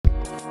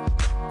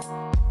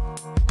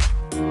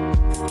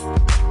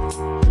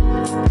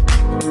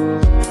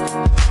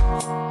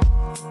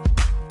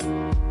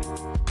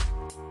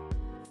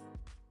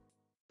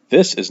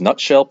This is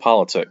Nutshell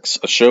Politics,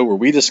 a show where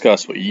we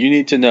discuss what you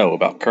need to know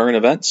about current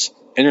events,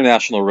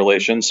 international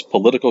relations,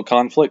 political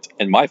conflict,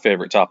 and my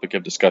favorite topic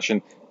of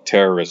discussion,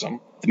 terrorism.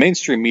 The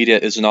mainstream media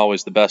isn't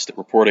always the best at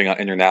reporting on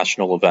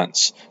international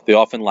events. They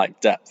often lack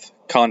depth,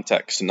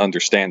 context, and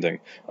understanding,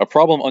 a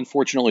problem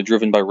unfortunately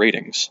driven by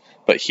ratings.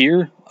 But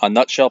here, on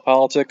Nutshell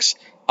Politics,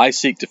 I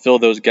seek to fill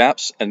those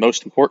gaps, and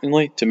most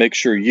importantly, to make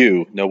sure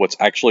you know what's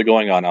actually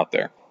going on out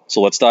there. So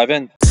let's dive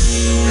in.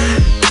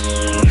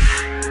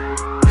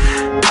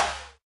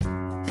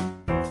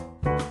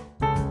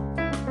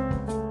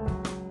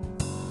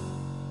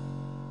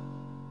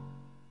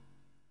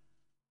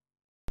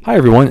 Hi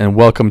everyone, and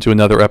welcome to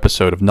another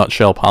episode of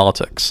Nutshell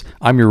Politics.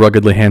 I'm your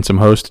ruggedly handsome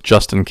host,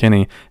 Justin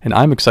Kinney, and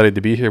I'm excited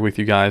to be here with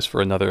you guys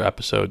for another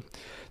episode.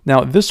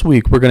 Now, this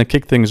week we're going to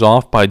kick things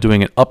off by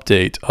doing an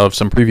update of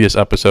some previous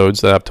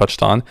episodes that I've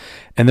touched on,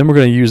 and then we're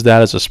going to use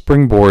that as a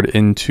springboard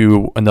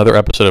into another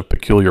episode of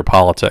Peculiar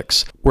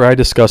Politics, where I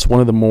discuss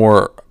one of the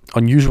more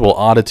unusual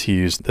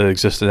oddities that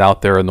existed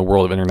out there in the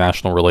world of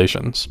international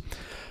relations.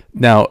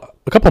 Now,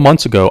 a couple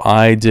months ago,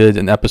 I did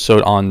an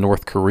episode on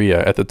North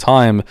Korea. At the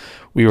time,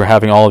 we were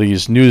having all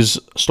these news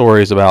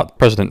stories about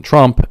President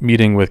Trump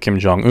meeting with Kim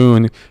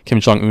Jong-un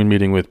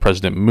meeting with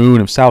President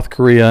Moon of South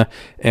Korea,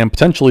 and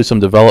potentially some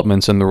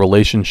developments in the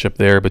relationship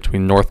there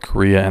between North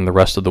Korea and the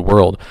rest of the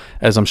world.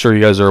 As I'm sure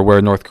you guys are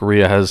aware, North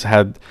Korea has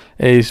had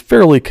a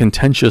fairly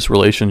contentious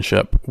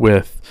relationship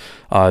with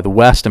the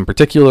West in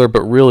particular,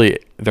 but really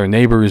their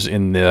neighbors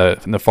in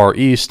the Far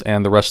East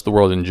and the rest of the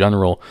world in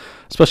general,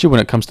 especially when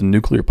it comes to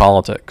nuclear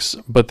politics.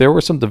 But there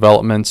were some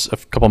developments a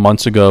couple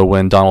months ago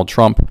when Donald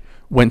Trump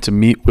went to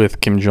meet with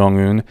Kim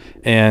Jong-un,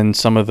 and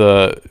some of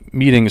the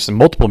meetings, and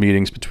multiple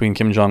meetings between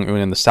Kim Jong-un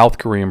and the South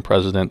Korean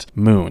President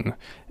Moon.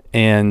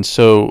 And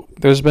so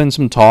there's been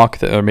some talk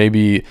that there may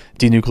be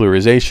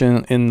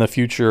denuclearization in the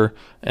future,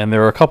 and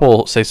there are a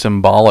couple, say,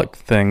 symbolic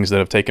things that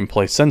have taken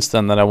place since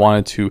then that I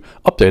wanted to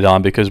update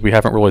on because we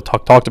haven't really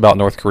talked about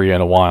North Korea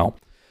in a while.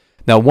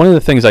 Now, one of the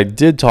things I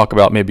did talk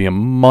about maybe a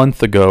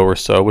month ago or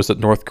so was that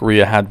North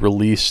Korea had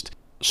released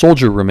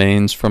soldier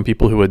remains from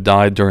people who had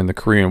died during the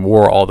Korean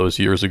War all those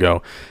years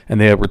ago,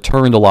 and they had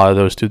returned a lot of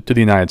those to the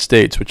United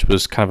States, which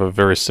was kind of a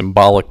very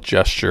symbolic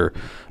gesture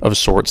of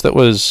sorts that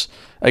was,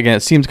 again, it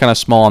seems kind of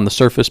small on the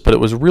surface, but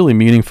it was really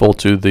meaningful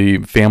to the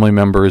family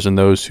members and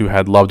those who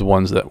had loved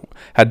ones that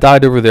had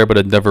died over there but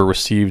had never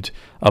received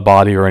a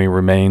body or any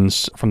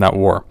remains from that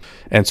war.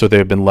 And so they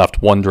had been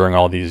left wondering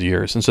all these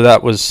years. And so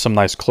that was some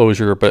nice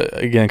closure,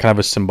 but again, kind of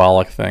a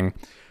symbolic thing.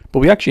 But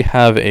we actually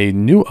have a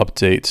new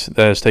update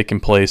that has taken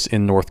place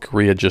in North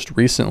Korea just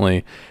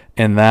recently,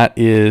 and that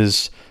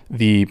is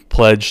the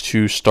pledge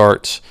to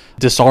start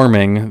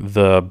disarming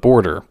the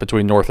border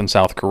between North and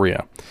South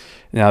Korea.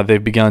 Now,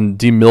 they've begun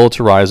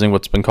demilitarizing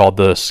what's been called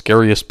the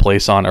scariest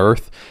place on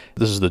Earth.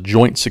 This is the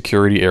Joint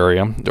Security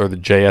Area, or the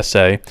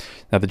JSA.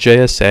 Now, the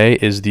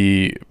JSA is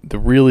the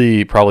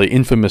really probably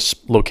infamous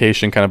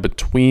location kind of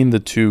between the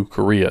two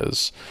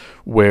Koreas,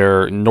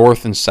 where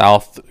North and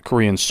South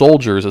Korean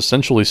soldiers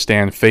essentially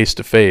stand face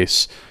to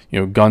face,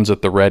 guns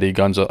at the ready,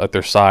 guns at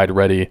their side,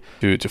 ready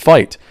to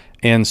fight.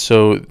 And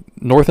so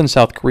North and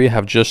South Korea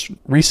have just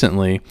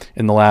recently,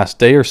 in the last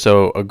day or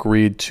so,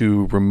 agreed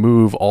to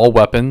remove all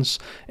weapons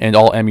and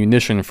all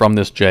ammunition from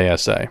this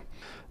JSA.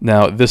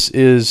 Now, this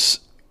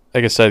is,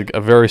 like I said, a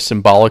very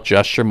symbolic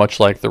gesture, much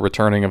like the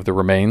returning of the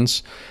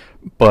remains.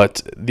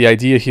 But the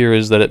idea here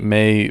is that it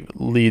may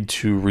lead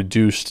to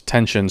reduced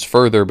tensions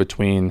further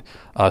between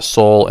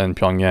Seoul and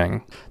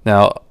Pyongyang.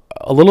 Now,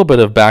 a little bit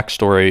of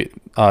backstory.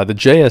 The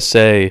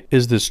JSA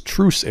is this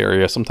truce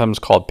area, sometimes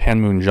called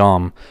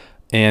Panmunjom,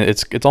 and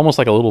it's almost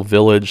like a little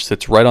village.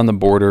 It's right on the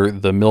border.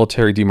 The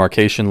military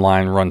demarcation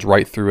line runs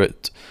right through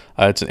it.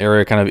 It's an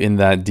area kind of in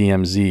that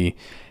DMZ.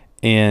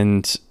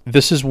 And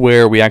this is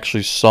where we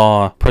actually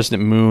saw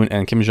President Moon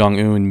and Kim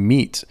Jong-un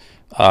meet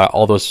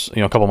all those,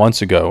 a couple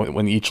months ago,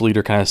 when each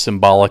leader kind of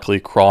symbolically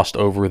crossed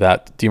over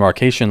that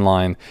demarcation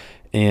line,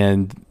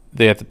 and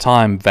they at the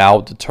time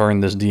vowed to turn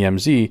this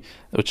DMZ,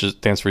 which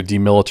stands for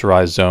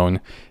Demilitarized Zone,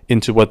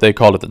 into what they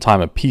called at the time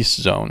a peace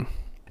zone.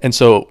 And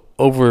so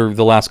over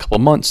the last couple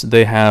months,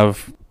 they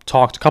have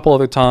talked a couple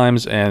other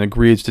times and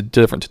agreed to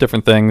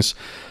different things.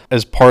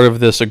 As part of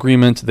this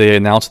agreement, they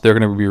announced they're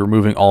going to be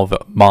removing all of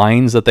the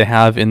mines that they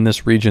have in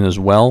this region as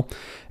well,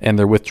 and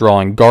they're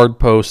withdrawing guard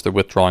posts, they're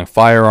withdrawing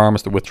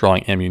firearms, they're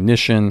withdrawing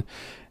ammunition,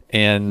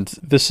 and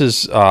this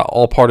is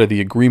all part of the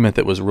agreement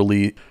that was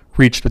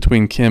reached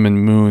between Kim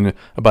and Moon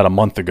about a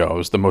month ago. It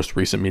was the most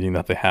recent meeting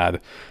that they had.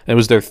 And it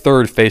was their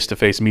third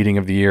face-to-face meeting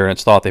of the year, and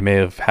it's thought they may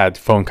have had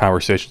phone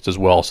conversations as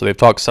well, so they've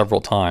talked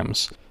several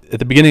times. At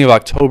the beginning of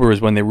October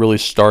is when they really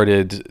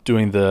started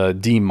doing the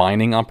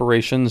demining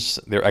operations.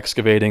 They're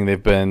excavating.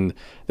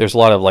 There's a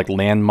lot of like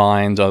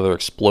landmines, other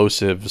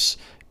explosives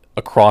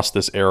across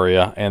this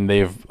area, and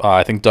they've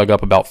I think dug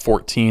up about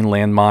 14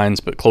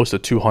 landmines, but close to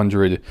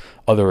 200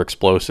 other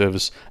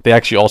explosives. They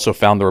actually also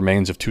found the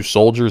remains of 2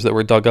 soldiers that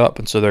were dug up,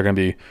 and so they're going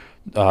to be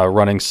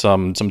running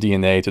some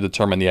DNA to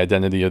determine the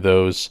identity of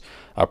those.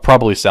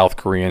 Probably South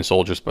Korean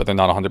soldiers, but they're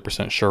not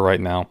 100% sure right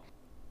now.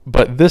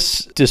 But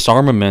this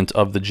disarmament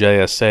of the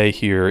JSA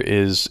here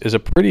is a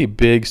pretty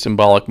big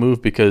symbolic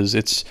move, because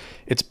it's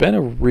been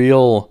a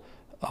real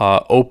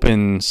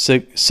open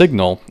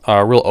signal,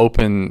 a real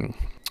open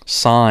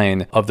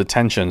sign of the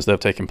tensions that have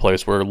taken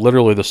place, where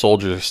literally the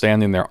soldiers are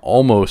standing there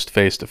almost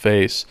face to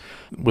face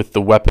with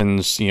the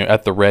weapons,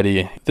 at the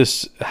ready.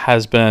 This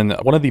has been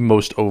one of the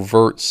most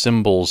overt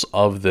symbols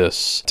of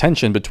this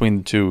tension between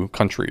the two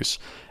countries.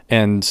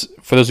 And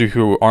for those of you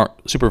who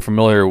aren't super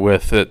familiar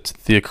with it,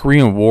 the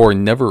Korean War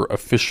never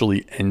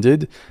officially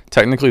ended.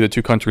 Technically, the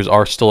two countries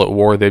are still at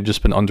war. They've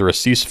just been under a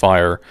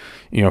ceasefire,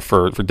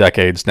 for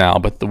decades now.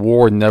 But the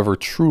war never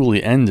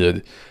truly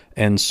ended.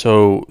 And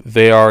so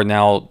they are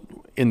now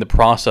in the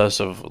process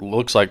of,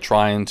 looks like,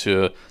 trying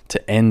to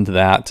end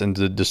that and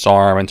to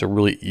disarm and to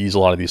really ease a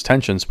lot of these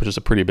tensions, which is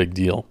a pretty big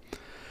deal.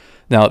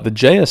 Now, the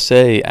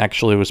JSA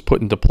actually was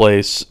put into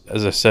place,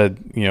 as I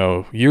said,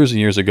 years and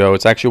years ago.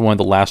 It's actually one of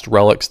the last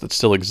relics that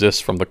still exists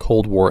from the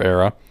Cold War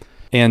era.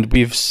 And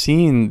we've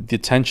seen the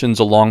tensions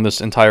along this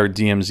entire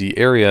DMZ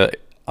area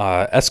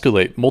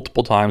escalate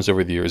multiple times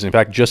over the years. In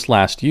fact, just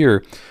last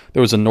year,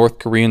 there was a North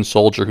Korean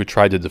soldier who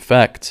tried to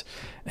defect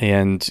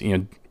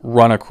and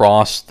run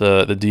across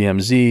the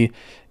DMZ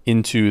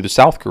into the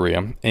South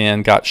Korea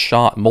and got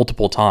shot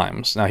multiple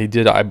times. Now, he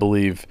did, I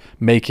believe,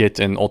 make it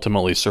and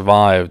ultimately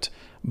survived.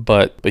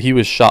 But he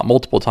was shot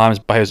multiple times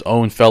by his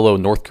own fellow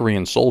North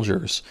Korean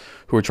soldiers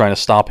who were trying to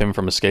stop him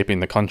from escaping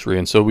the country.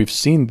 And so we've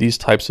seen these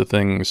types of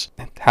things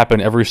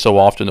happen every so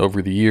often over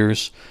the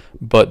years.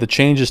 But the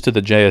changes to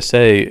the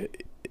JSA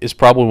is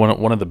probably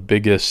one of the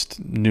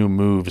biggest new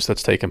moves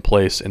that's taken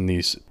place in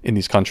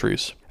these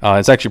countries.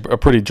 It's actually a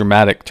pretty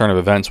dramatic turn of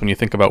events when you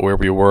think about where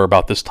we were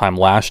about this time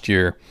last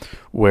year,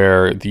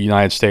 where the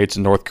United States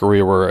and North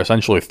Korea were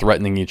essentially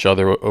threatening each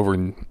other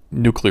over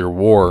nuclear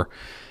war.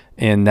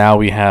 And now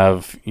we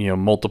have,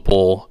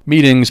 multiple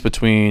meetings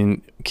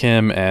between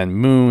Kim and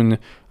Moon.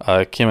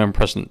 Kim and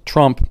President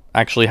Trump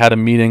actually had a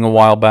meeting a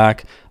while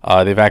back.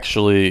 They've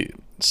actually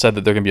said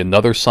that there's going to be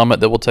another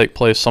summit that will take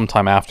place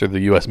sometime after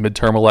the U.S.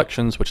 midterm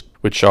elections,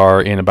 which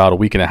are in about a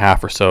week and a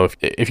half or so.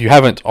 If you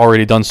haven't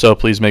already done so,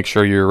 please make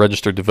sure you're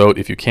registered to vote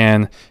if you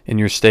can in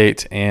your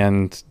state,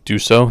 and do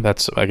so.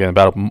 That's, again,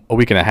 about a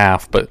week and a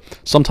half. But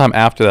sometime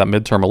after that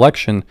midterm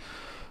election,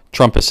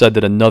 Trump has said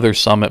that another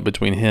summit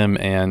between him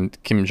and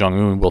Kim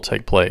Jong-un will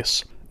take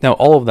place. Now,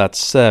 all of that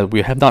said,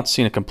 we have not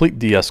seen a complete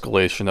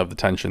de-escalation of the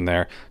tension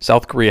there.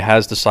 South Korea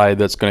has decided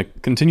that it's going to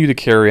continue to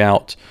carry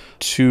out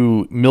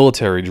 2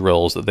 military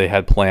drills that they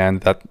had planned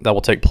that will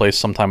take place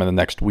sometime in the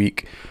next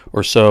week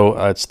or so.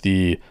 It's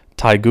the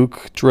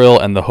Taeguk drill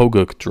and the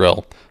Hoguk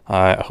drill.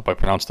 I hope I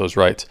pronounced those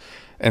right.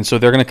 And so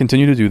they're going to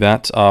continue to do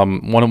that.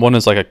 One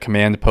is like a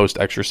command post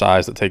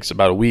exercise that takes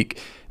about a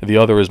week. The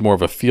other is more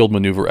of a field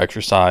maneuver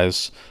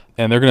exercise.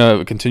 And they're going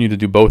to continue to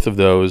do both of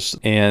those.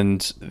 And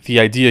the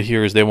idea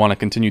here is they want to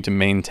continue to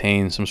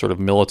maintain some sort of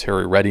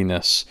military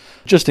readiness,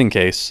 just in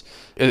case,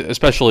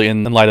 especially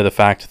in light of the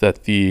fact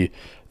that the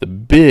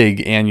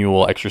big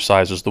annual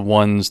exercises, the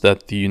ones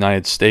that the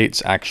United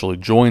States actually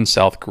joined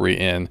South Korea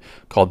in,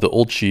 called the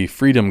Ulchi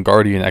Freedom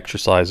Guardian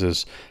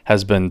exercises,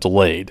 has been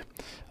delayed.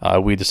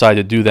 We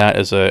decided to do that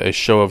as a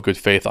show of good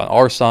faith on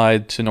our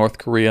side to North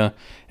Korea.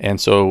 And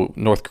so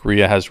North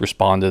Korea has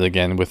responded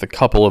again with a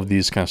couple of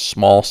these kind of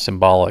small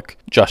symbolic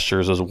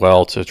gestures as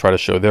well to try to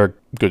show their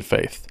good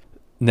faith.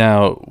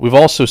 Now, we've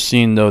also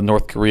seen, though,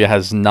 North Korea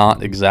has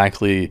not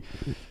exactly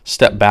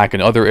stepped back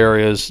in other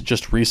areas.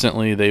 Just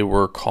recently, they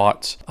were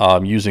caught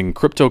using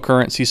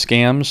cryptocurrency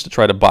scams to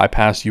try to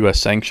bypass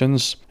U.S.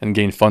 sanctions and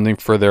gain funding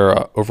for their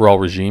overall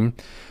regime.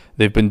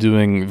 They've been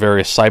doing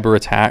various cyber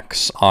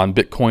attacks on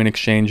Bitcoin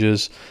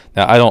exchanges.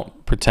 Now, I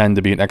don't pretend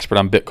to be an expert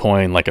on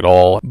Bitcoin at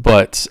all,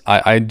 but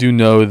I do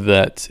know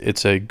that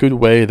it's a good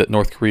way that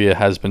North Korea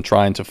has been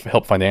trying to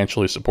help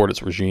financially support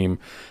its regime.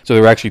 So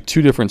there were actually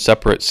 2 different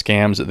separate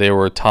scams that they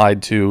were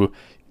tied to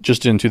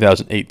just in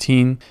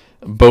 2018.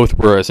 Both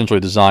were essentially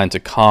designed to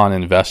con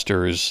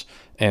investors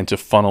and to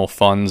funnel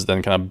funds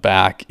then kind of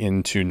back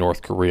into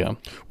North Korea,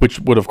 which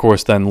would, of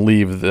course, then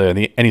leave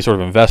any sort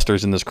of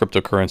investors in this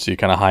cryptocurrency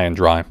kind of high and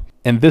dry.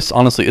 And this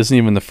honestly isn't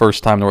even the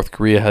first time North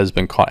Korea has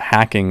been caught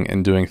hacking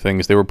and doing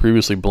things. They were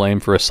previously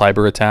blamed for a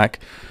cyber attack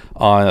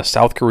on a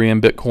South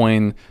Korean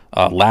Bitcoin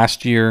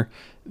last year.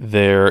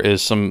 There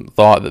is some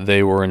thought that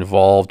they were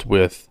involved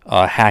with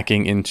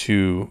hacking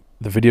into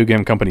the video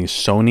game company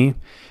Sony.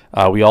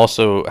 We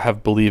also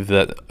have believed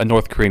that a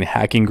North Korean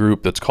hacking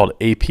group that's called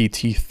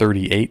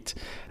APT38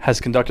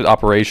 has conducted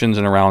operations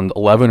in around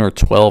 11 or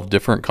 12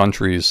 different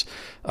countries,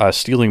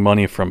 stealing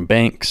money from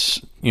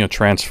banks,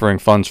 transferring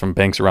funds from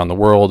banks around the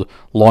world,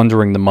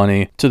 laundering the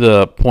money to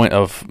the point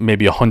of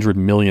maybe $100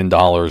 million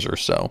or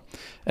so.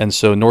 And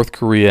so North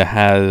Korea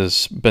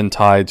has been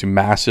tied to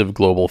massive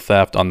global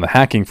theft on the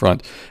hacking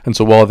front. And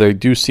so while they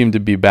do seem to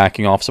be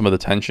backing off some of the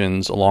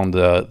tensions along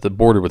the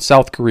border with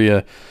South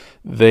Korea,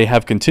 they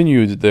have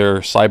continued their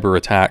cyber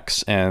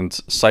attacks and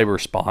cyber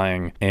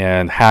spying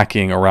and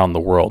hacking around the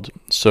world.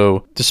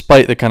 So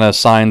despite the kind of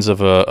signs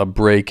of a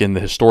break in the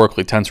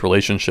historically tense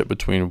relationship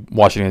between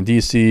Washington,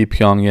 D.C.,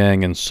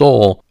 Pyongyang, and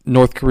Seoul,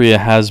 North Korea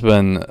has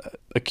been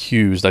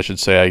accused, I should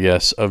say, I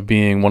guess, of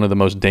being one of the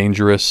most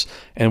dangerous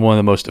and one of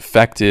the most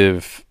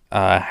effective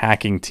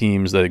hacking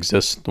teams that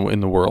exist in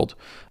the world.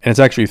 And it's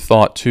actually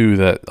thought, too,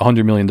 that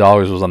 $100 million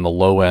was on the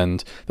low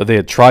end, that they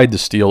had tried to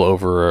steal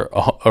over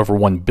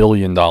 $1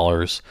 billion,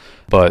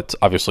 but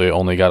obviously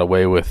only got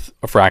away with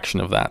a fraction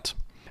of that.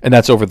 And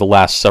that's over the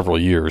last several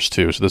years,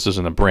 too. So this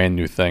isn't a brand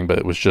new thing, but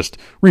it was just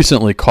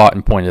recently caught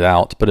and pointed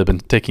out, but had been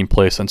taking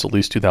place since at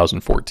least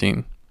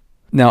 2014.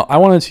 Now, I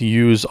wanted to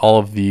use all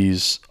of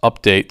these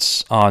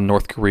updates on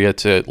North Korea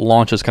to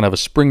launch as kind of a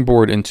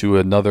springboard into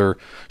another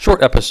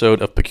short episode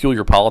of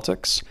Peculiar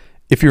Politics.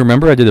 If you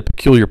remember, I did a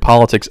Peculiar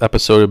Politics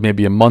episode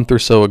maybe a month or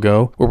so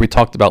ago where we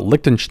talked about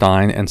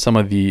Liechtenstein and some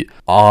of the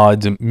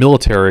odd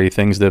military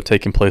things that have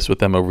taken place with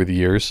them over the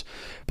years.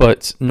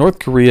 But North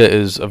Korea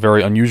is a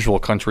very unusual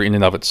country in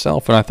and of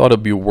itself, and I thought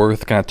it'd be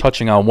worth kind of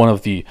touching on one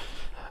of the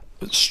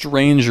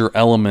stranger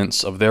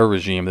elements of their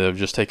regime that have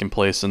just taken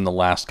place in the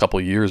last couple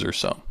of years or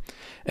so.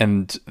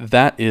 And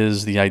that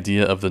is the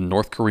idea of the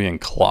North Korean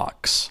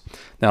clocks.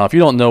 Now, if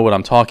you don't know what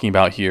I'm talking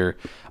about here,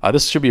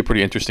 this should be a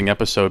pretty interesting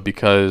episode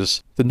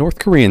because the North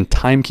Korean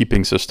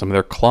timekeeping system,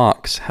 their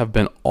clocks, have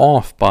been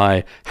off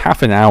by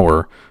half an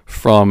hour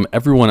from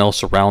everyone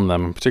else around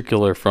them, in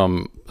particular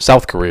from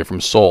South Korea, from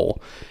Seoul.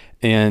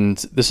 And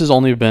this has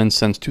only been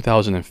since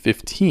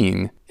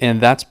 2015, and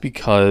that's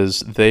because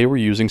they were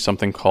using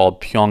something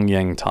called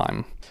Pyongyang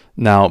time.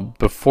 Now,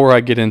 before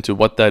I get into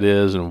what that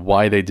is and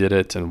why they did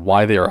it and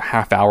why they are a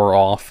half hour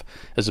off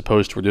as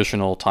opposed to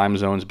traditional time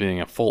zones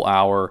being a full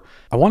hour,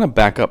 I want to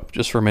back up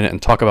just for a minute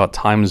and talk about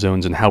time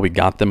zones and how we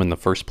got them in the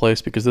first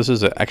place, because this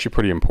is actually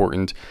pretty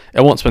important.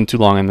 I won't spend too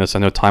long on this. I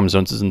know time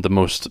zones isn't the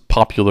most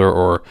popular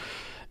or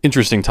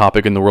interesting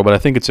topic in the world, but I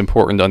think it's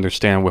important to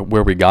understand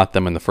where we got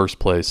them in the first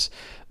place.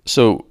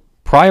 So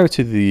prior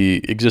to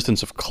the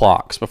existence of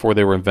clocks, before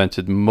they were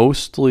invented,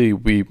 mostly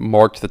we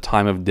marked the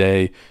time of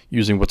day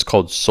using what's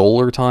called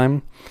solar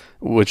time,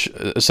 which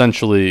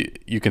essentially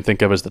you can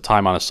think of as the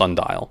time on a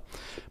sundial.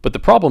 But the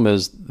problem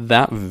is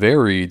that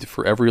varied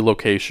for every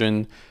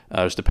location.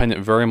 It was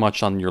dependent very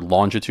much on your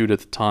longitude at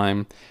the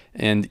time.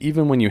 And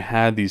even when you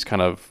had these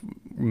kind of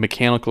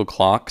mechanical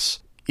clocks,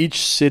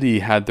 each city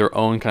had their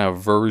own kind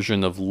of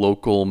version of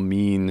local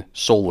mean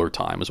solar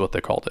time, is what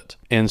they called it.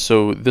 And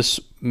so this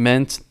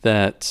meant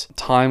that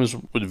times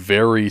would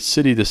vary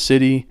city to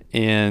city,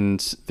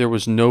 and there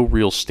was no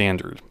real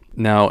standard.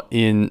 Now,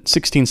 in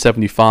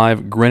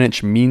 1675,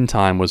 Greenwich Mean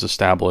Time was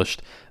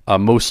established,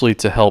 mostly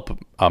to help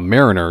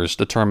mariners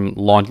determine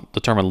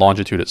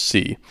longitude at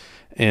sea.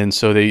 And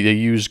so they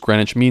used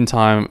Greenwich Mean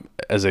Time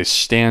as a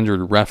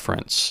standard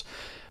reference.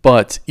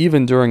 But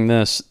even during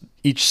this,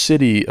 each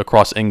city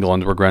across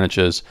England, where Greenwich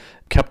is,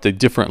 kept a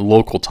different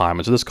local time,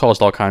 and so this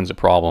caused all kinds of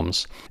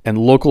problems. And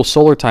local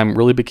solar time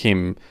really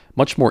became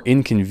much more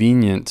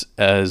inconvenient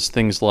as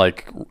things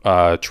like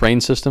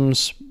train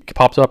systems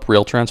popped up,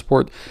 rail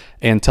transport,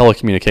 and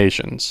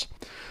telecommunications.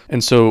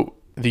 And so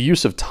the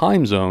use of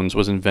time zones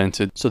was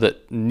invented so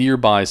that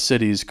nearby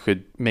cities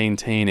could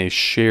maintain a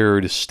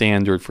shared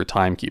standard for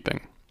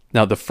timekeeping.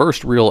 Now, the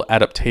first real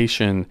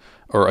adaptation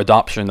or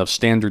adoption of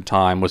standard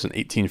time was in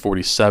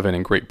 1847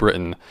 in Great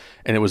Britain,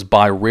 and it was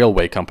by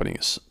railway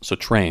companies, so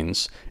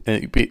trains.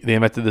 And they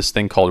invented this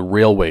thing called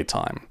railway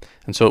time.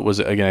 And so it was,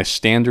 again, a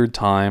standard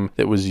time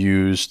that was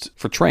used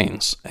for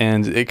trains.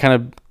 And it kind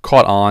of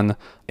caught on,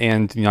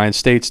 and the United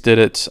States did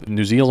it.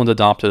 New Zealand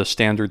adopted a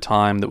standard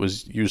time that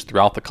was used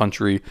throughout the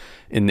country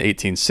in the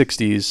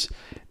 1860s.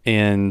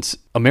 And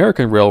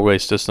American railway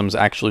systems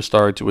actually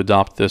started to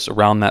adopt this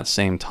around that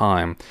same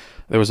time.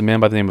 There was a man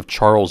by the name of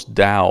Charles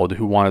Dowd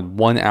who wanted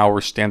 1 hour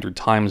standard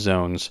time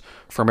zones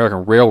for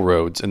American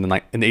railroads in the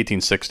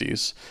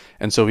 1860s.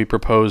 And so he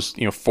proposed,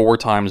 4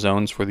 time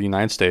zones for the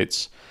United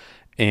States.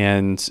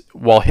 And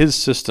while his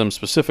system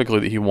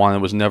specifically that he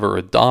wanted was never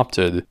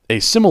adopted, a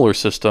similar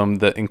system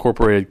that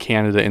incorporated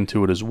Canada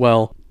into it as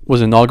well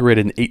was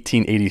inaugurated in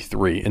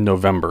 1883 in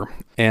November.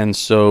 And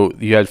so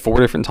you had 4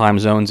 different time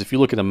zones. If you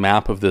look at a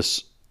map of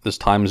this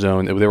time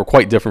zone, they were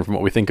quite different from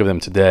what we think of them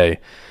today.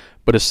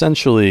 But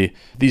essentially,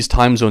 these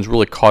time zones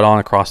really caught on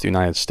across the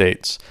United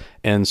States.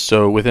 And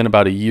so within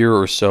about a year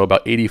or so,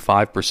 about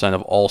 85%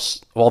 of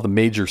all the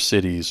major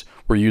cities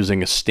were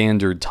using a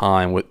standard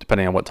time,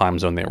 depending on what time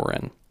zone they were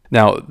in.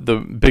 Now, the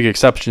big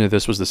exception to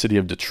this was the city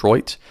of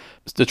Detroit.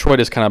 Detroit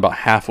is kind of about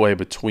halfway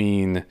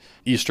between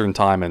Eastern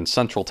time and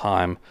Central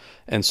time.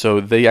 And so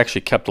they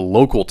actually kept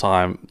local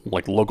time,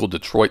 like local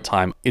Detroit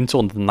time,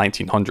 until the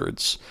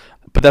 1900s.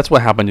 But that's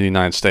what happened in the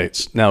United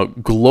States. Now,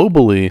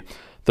 globally,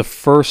 the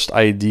first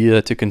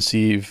idea to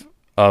conceive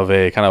of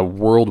a kind of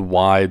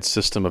worldwide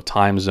system of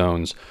time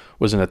zones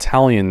was an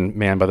Italian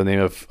man by the name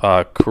of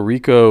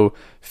Enrico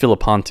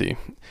Filipanti.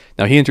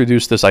 Now, he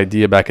introduced this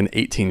idea back in the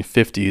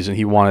 1850s, and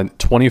he wanted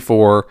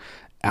 24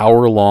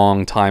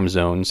 hour-long time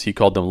zones. He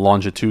called them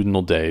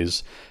longitudinal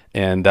days,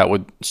 and that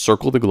would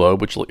circle the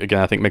globe, which again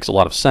I think makes a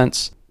lot of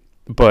sense.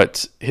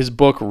 But his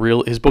book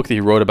that he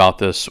wrote about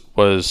this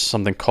was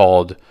something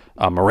called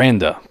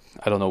Miranda.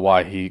 I don't know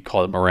why he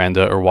called it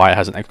Miranda or why it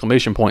has an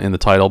exclamation point in the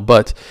title,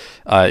 but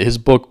his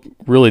book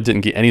really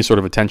didn't get any sort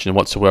of attention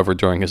whatsoever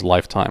during his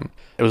lifetime.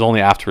 It was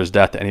only after his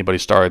death that anybody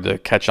started to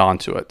catch on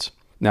to it.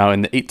 Now,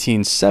 in the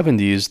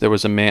 1870s, there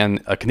was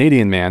a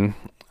Canadian man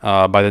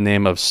by the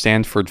name of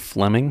Sandford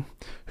Fleming,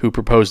 who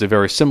proposed a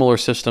very similar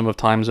system of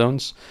time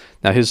zones.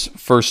 Now, his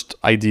first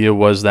idea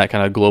was that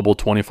kind of global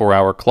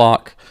 24-hour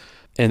clock.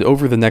 And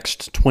over the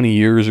next 20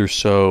 years or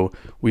so,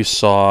 we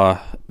saw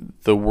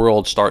the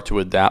world start to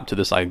adapt to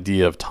this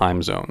idea of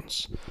time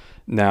zones.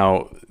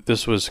 Now,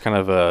 this was kind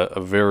of a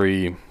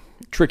very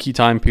tricky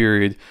time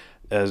period,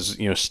 as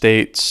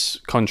states,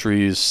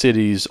 countries,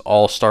 cities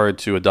all started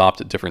to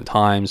adopt at different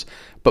times.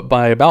 But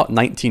by about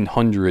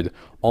 1900,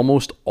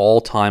 almost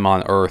all time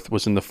on Earth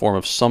was in the form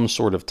of some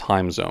sort of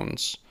time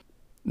zones.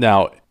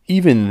 Now,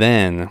 even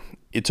then,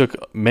 it took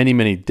many,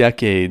 many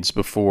decades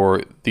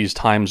before these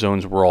time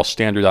zones were all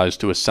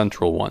standardized to a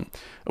central one,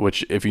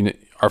 which, if you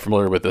are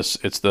familiar with this,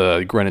 it's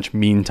the Greenwich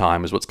Mean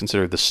Time is what's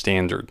considered the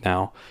standard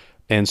now.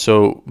 And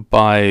so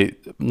by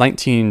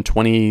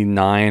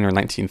 1929 or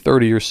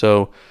 1930 or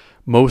so,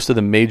 most of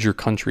the major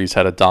countries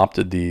had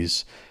adopted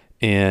these,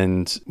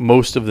 and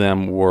most of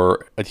them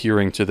were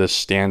adhering to this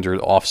standard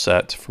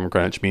offset from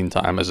Greenwich Mean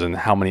Time, as in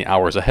how many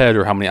hours ahead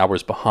or how many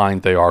hours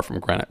behind they are from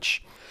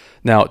Greenwich.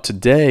 Now,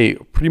 today,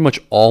 pretty much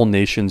all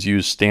nations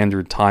use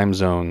standard time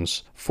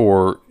zones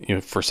for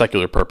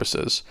secular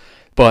purposes,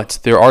 but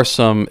there are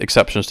some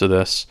exceptions to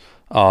this.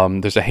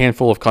 There's a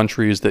handful of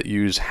countries that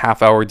use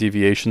half-hour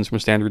deviations from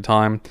standard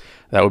time.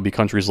 That would be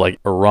countries like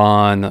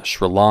Iran,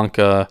 Sri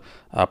Lanka,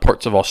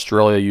 parts of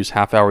Australia use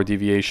half-hour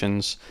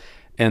deviations.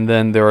 And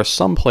then there are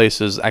some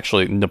places,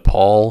 actually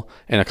Nepal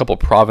and a couple of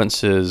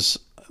provinces,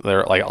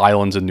 they're like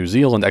islands in New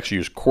Zealand, actually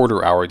use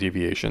quarter-hour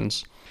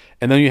deviations.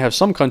 And then you have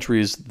some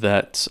countries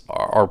that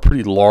are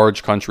pretty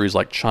large countries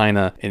like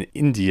China and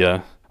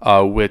India,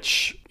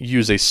 which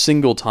use a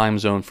single time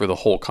zone for the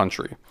whole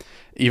country,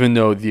 even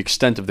though the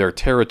extent of their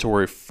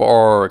territory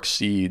far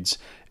exceeds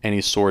any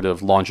sort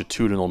of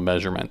longitudinal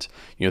measurement.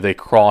 They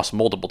cross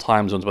multiple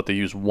time zones, but they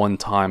use one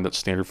time that's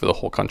standard for the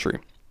whole country.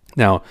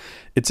 Now,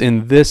 it's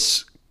in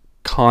this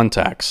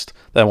context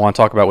that I want to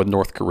talk about with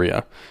North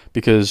Korea,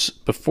 because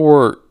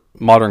before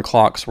modern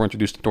clocks were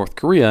introduced in North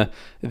Korea,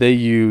 they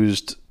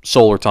used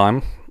solar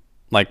time,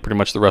 like pretty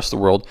much the rest of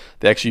the world.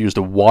 They actually used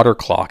a water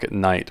clock at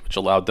night, which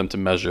allowed them to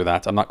measure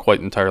that. I'm not quite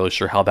entirely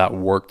sure how that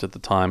worked at the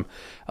time,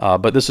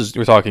 but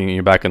we're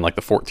talking back in like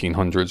the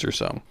 1400s or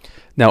so.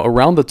 Now,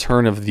 around the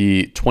turn of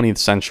the 20th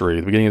century,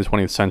 the beginning of the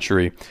 20th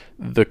century,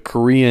 the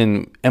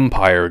Korean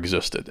Empire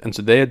existed, and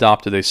so they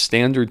adopted a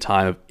standard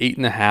time of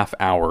 8.5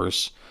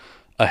 hours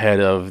ahead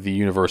of the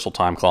universal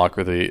time clock,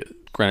 or the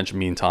Greenwich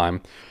Mean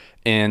Time,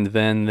 and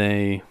then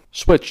they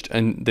switched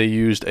and they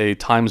used a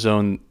time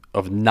zone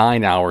of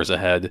 9 hours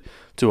ahead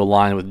to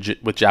align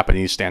with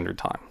Japanese standard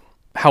time.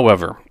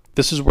 However,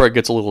 this is where it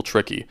gets a little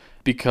tricky,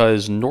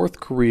 because North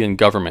Korean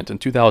government in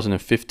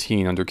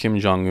 2015 under Kim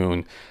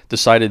Jong-un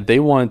decided they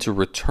wanted to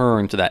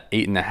return to that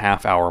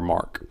 8.5 hour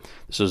mark.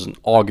 This is in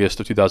August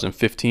of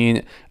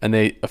 2015, and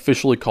they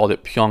officially called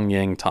it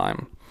Pyongyang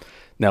time.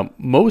 Now,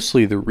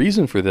 mostly the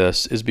reason for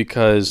this is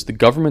because the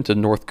government of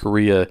North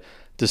Korea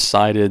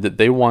decided that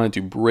they wanted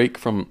to break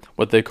from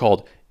what they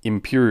called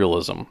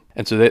imperialism.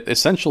 And so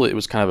essentially it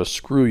was kind of a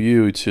screw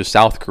you to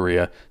South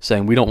Korea,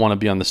 saying we don't want to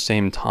be on the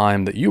same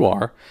time that you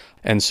are.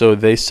 And so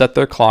they set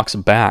their clocks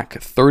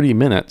back 30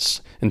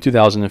 minutes in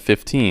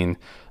 2015.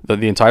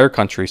 The entire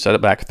country set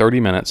it back 30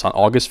 minutes on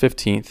August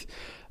 15th,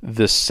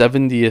 the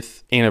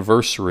 70th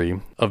anniversary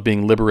of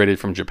being liberated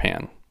from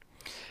Japan.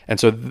 And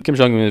so Kim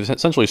Jong-un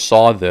essentially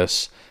saw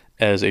this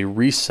as a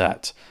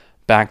reset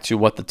back to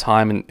what the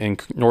time in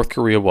North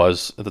Korea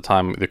was at the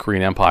time, the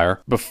Korean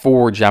Empire,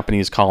 before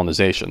Japanese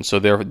colonization. So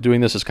they're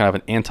doing this as kind of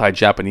an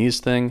anti-Japanese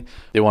thing.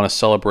 They want to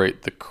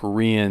celebrate the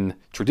Korean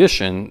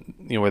tradition,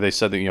 where they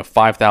said that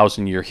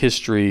 5,000-year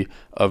history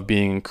of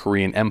being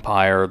Korean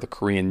Empire, the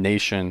Korean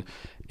nation,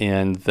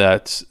 and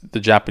that the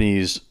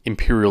Japanese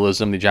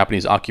imperialism, the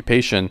Japanese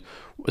occupation,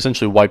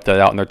 essentially wiped that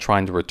out, and they're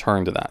trying to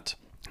return to that.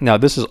 Now,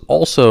 this is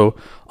also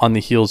on the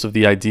heels of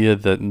the idea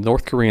that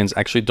North Koreans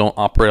actually don't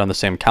operate on the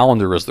same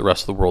calendar as the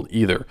rest of the world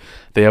either.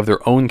 They have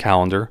their own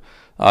calendar.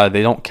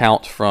 They don't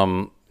count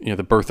from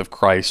the birth of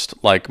Christ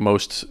like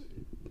most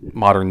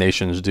modern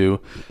nations do.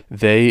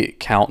 They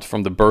count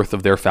from the birth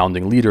of their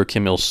founding leader,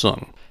 Kim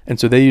Il-sung. And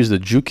so they use the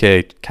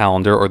Juche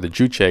calendar, or the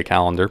Juche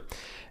calendar,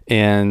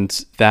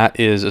 and that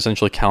is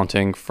essentially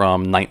counting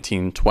from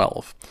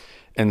 1912.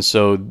 And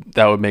so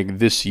that would make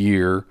this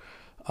year,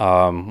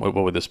 what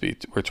would this be?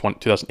 We're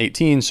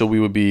 2018, so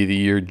we would be the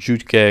year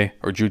Juche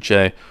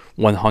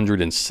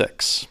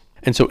 106.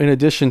 And so in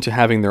addition to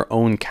having their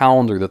own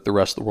calendar that the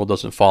rest of the world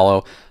doesn't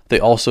follow, they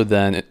also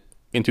then,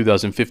 in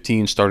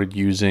 2015, started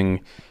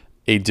using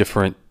a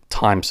different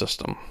time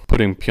system.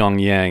 putting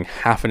Pyongyang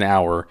half an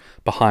hour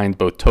behind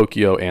both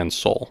Tokyo and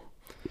Seoul.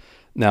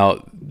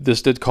 Now,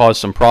 this did cause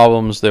some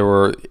problems. There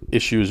were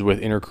issues with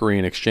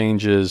inter-Korean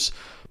exchanges,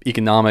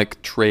 economic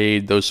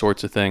trade, those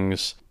sorts of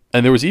things.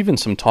 And there was even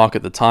some talk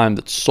at the time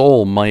that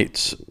Seoul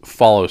might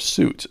follow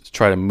suit to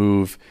try to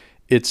move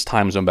its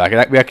time zone back.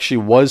 It actually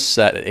was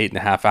set at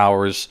 8.5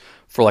 hours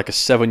for like a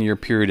 7-year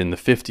period in the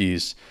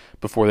 50s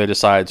before they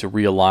decided to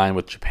realign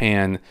with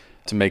Japan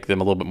to make them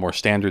a little bit more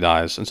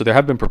standardized. And so there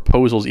have been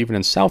proposals even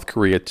in South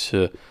Korea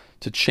to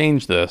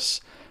change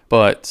this,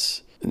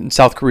 but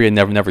South Korea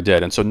never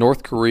did. And so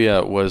North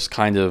Korea was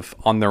kind of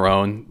on their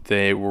own.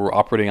 They were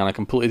operating on a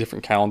completely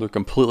different calendar,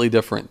 completely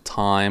different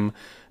time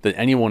than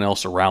anyone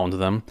else around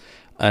them.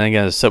 And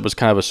again, as I said, it was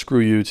kind of a screw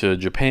you to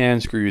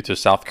Japan, screw you to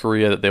South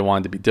Korea, that they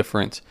wanted to be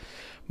different.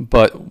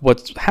 But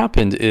what's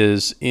happened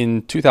is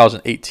in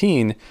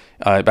 2018,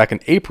 back in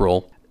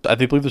April, I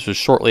believe this was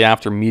shortly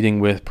after meeting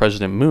with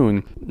President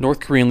Moon, North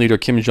Korean leader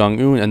Kim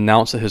Jong-un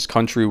announced that his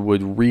country would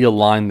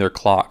realign their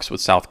clocks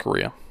with South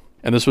Korea.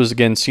 And this was,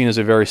 again, seen as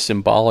a very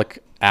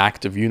symbolic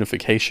act of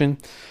unification.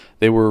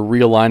 They were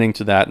realigning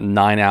to that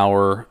 9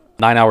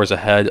 hours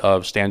ahead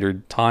of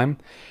standard time.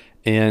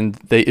 And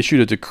they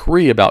issued a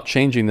decree about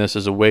changing this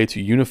as a way to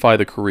unify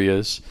the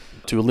Koreas,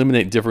 to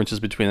eliminate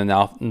differences between the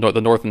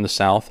North and the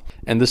South.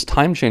 And this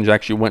time change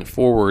actually went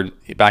forward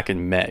back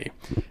in May.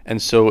 And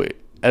so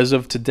as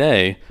of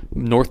today,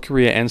 North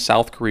Korea and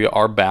South Korea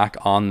are back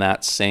on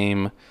that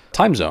same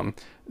time zone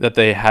that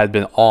they had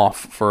been off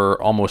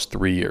for almost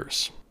 3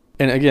 years.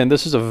 And again,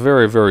 this is a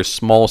very, very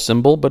small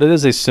symbol, but it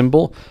is a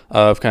symbol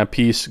of kind of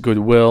peace,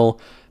 goodwill,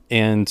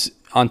 and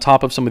on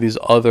top of some of these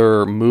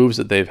other moves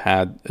that they've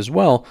had as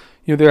well,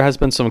 there has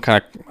been some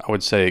kind of, I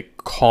would say,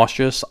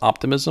 cautious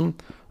optimism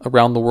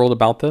around the world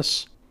about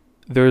this.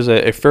 There's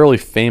a fairly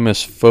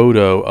famous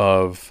photo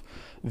of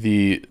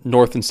the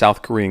North and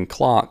South Korean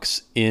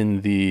clocks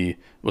in the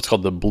what's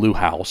called the Blue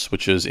House,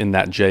 which is in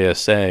that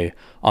JSA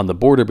on the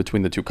border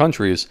between the two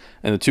countries.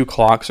 And the two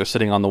clocks are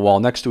sitting on the wall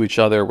next to each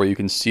other where you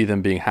can see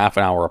them being half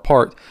an hour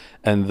apart.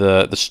 And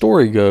the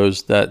story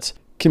goes that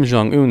Kim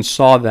Jong-un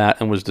saw that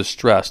and was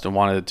distressed and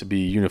wanted it to be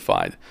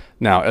unified.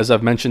 Now, as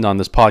I've mentioned on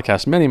this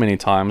podcast many, many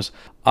times,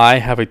 I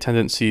have a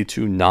tendency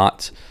to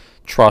not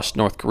trust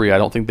North Korea. I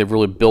don't think they've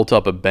really built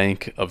up a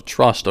bank of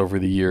trust over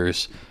the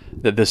years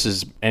that this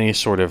is any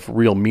sort of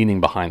real meaning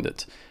behind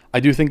it. I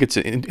do think it's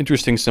an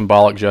interesting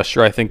symbolic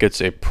gesture. I think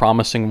it's a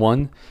promising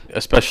one,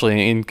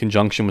 especially in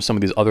conjunction with some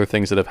of these other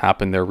things that have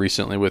happened there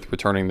recently with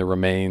returning the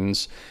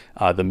remains,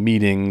 the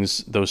meetings,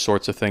 those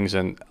sorts of things,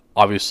 and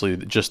obviously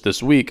just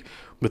this week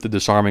with the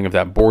disarming of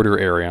that border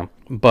area.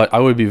 But I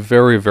would be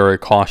very, very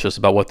cautious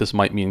about what this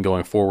might mean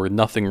going forward.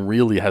 Nothing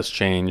really has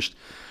changed.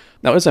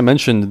 Now, as I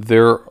mentioned,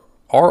 there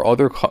are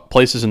other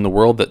places in the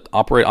world that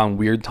operate on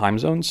weird time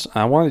zones.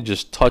 I want to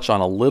just touch on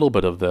a little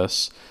bit of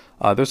this.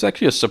 There's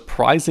actually a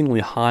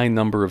surprisingly high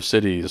number of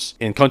cities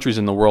in countries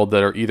in the world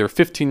that are either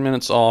 15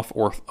 minutes off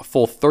or a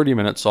full 30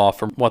 minutes off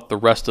from what the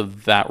rest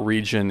of that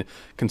region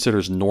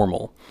considers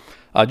normal.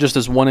 Just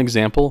as one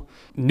example,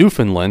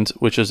 Newfoundland,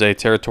 which is a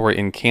territory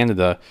in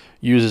Canada,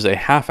 uses a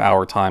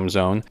half-hour time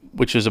zone,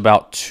 which is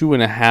about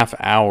 2.5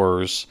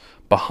 hours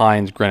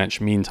behind Greenwich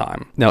Mean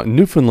Time. Now,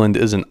 Newfoundland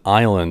is an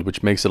island,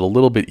 which makes it a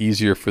little bit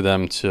easier for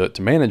them to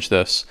manage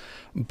this,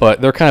 but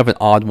they're kind of an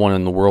odd one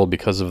in the world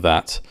because of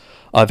that.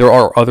 There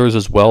are others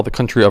as well. The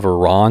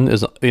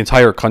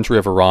entire country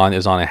of Iran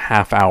is on a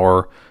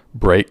half-hour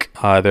break.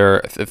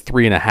 They're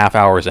 3.5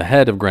 hours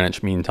ahead of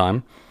Greenwich Mean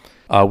Time.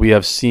 We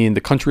have seen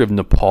the country of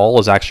Nepal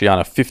is actually on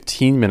a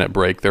 15-minute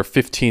break. They're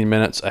 15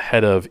 minutes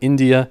ahead of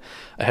India,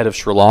 ahead of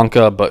Sri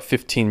Lanka, but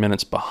 15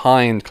 minutes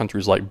behind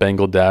countries like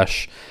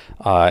Bangladesh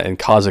and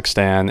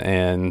Kazakhstan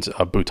and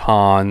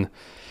Bhutan.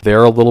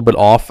 They're a little bit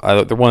off.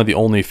 They're one of the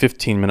only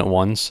 15-minute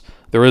ones.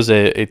 There is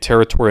a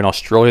territory in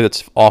Australia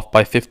that's off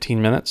by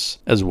 15 minutes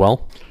as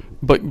well.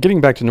 But getting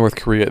back to North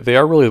Korea, they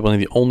are really one of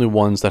the only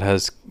ones that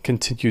has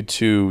continued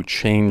to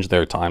change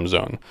their time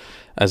zone.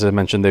 As I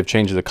mentioned, they've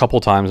changed it a couple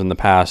times in the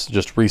past,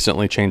 just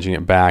recently changing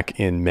it back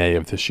in May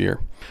of this year.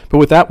 But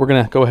with that, we're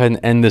going to go ahead and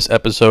end this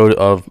episode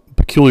of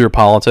Peculiar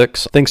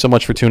Politics. Thanks so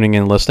much for tuning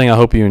in and listening. I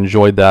hope you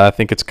enjoyed that. I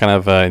think it's kind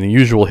of an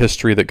unusual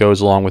history that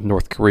goes along with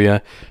North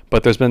Korea,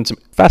 but there's been some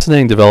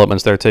fascinating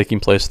developments that are taking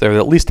place there that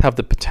at least have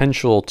the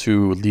potential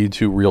to lead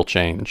to real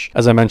change.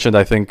 As I mentioned,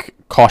 I think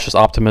cautious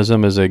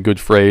optimism is a good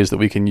phrase that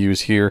we can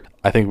use here.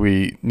 I think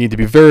we need to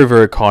be very,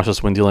 very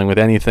cautious when dealing with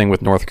anything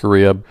with North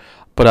Korea,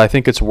 but I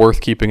think it's worth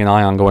keeping an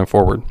eye on going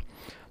forward.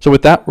 So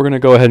with that, we're going to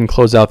go ahead and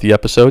close out the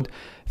episode.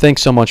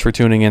 Thanks so much for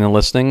tuning in and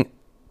listening.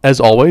 As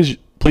always,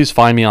 please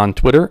find me on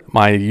Twitter.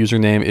 My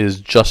username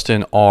is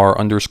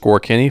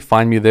JustinR_Kinney.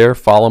 Find me there,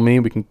 follow me.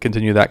 We can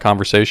continue that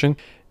conversation.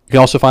 You can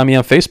also find me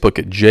on Facebook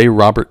at J.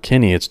 Robert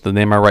Kinney. It's the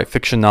name I write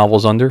fiction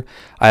novels under.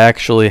 I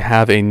actually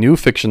have a new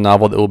fiction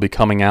novel that will be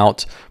coming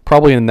out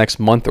probably in the next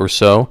month or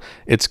so.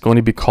 It's going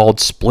to be called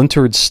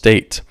Splintered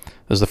State.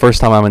 This is the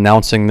first time I'm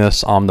announcing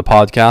this on the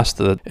podcast.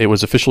 That it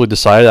was officially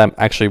decided. I'm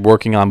actually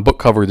working on book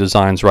cover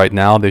designs right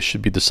now. They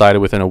should be decided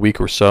within a week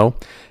or so.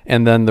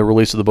 And then the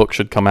release of the book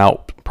should come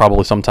out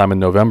probably sometime in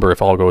November if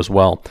all goes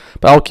well.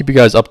 But I'll keep you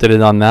guys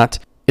updated on that.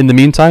 In the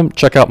meantime,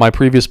 check out my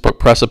previous book,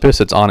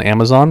 Precipice. It's on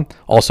Amazon,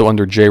 also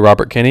under J.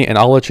 Robert Kinney. And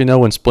I'll let you know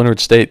when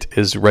Splintered State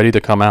is ready to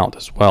come out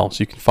as well.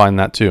 So you can find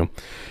that too.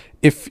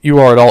 If you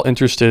are at all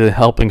interested in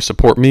helping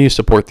support me,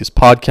 support this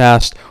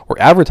podcast,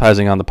 or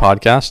advertising on the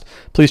podcast,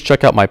 please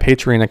check out my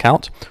Patreon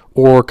account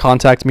or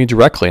contact me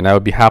directly, and I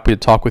would be happy to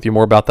talk with you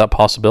more about that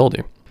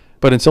possibility.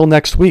 But until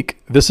next week,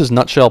 this is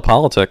Nutshell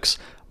Politics.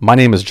 My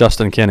name is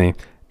Justin Kinney,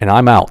 and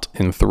I'm out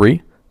in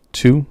 3,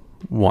 2,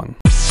 1.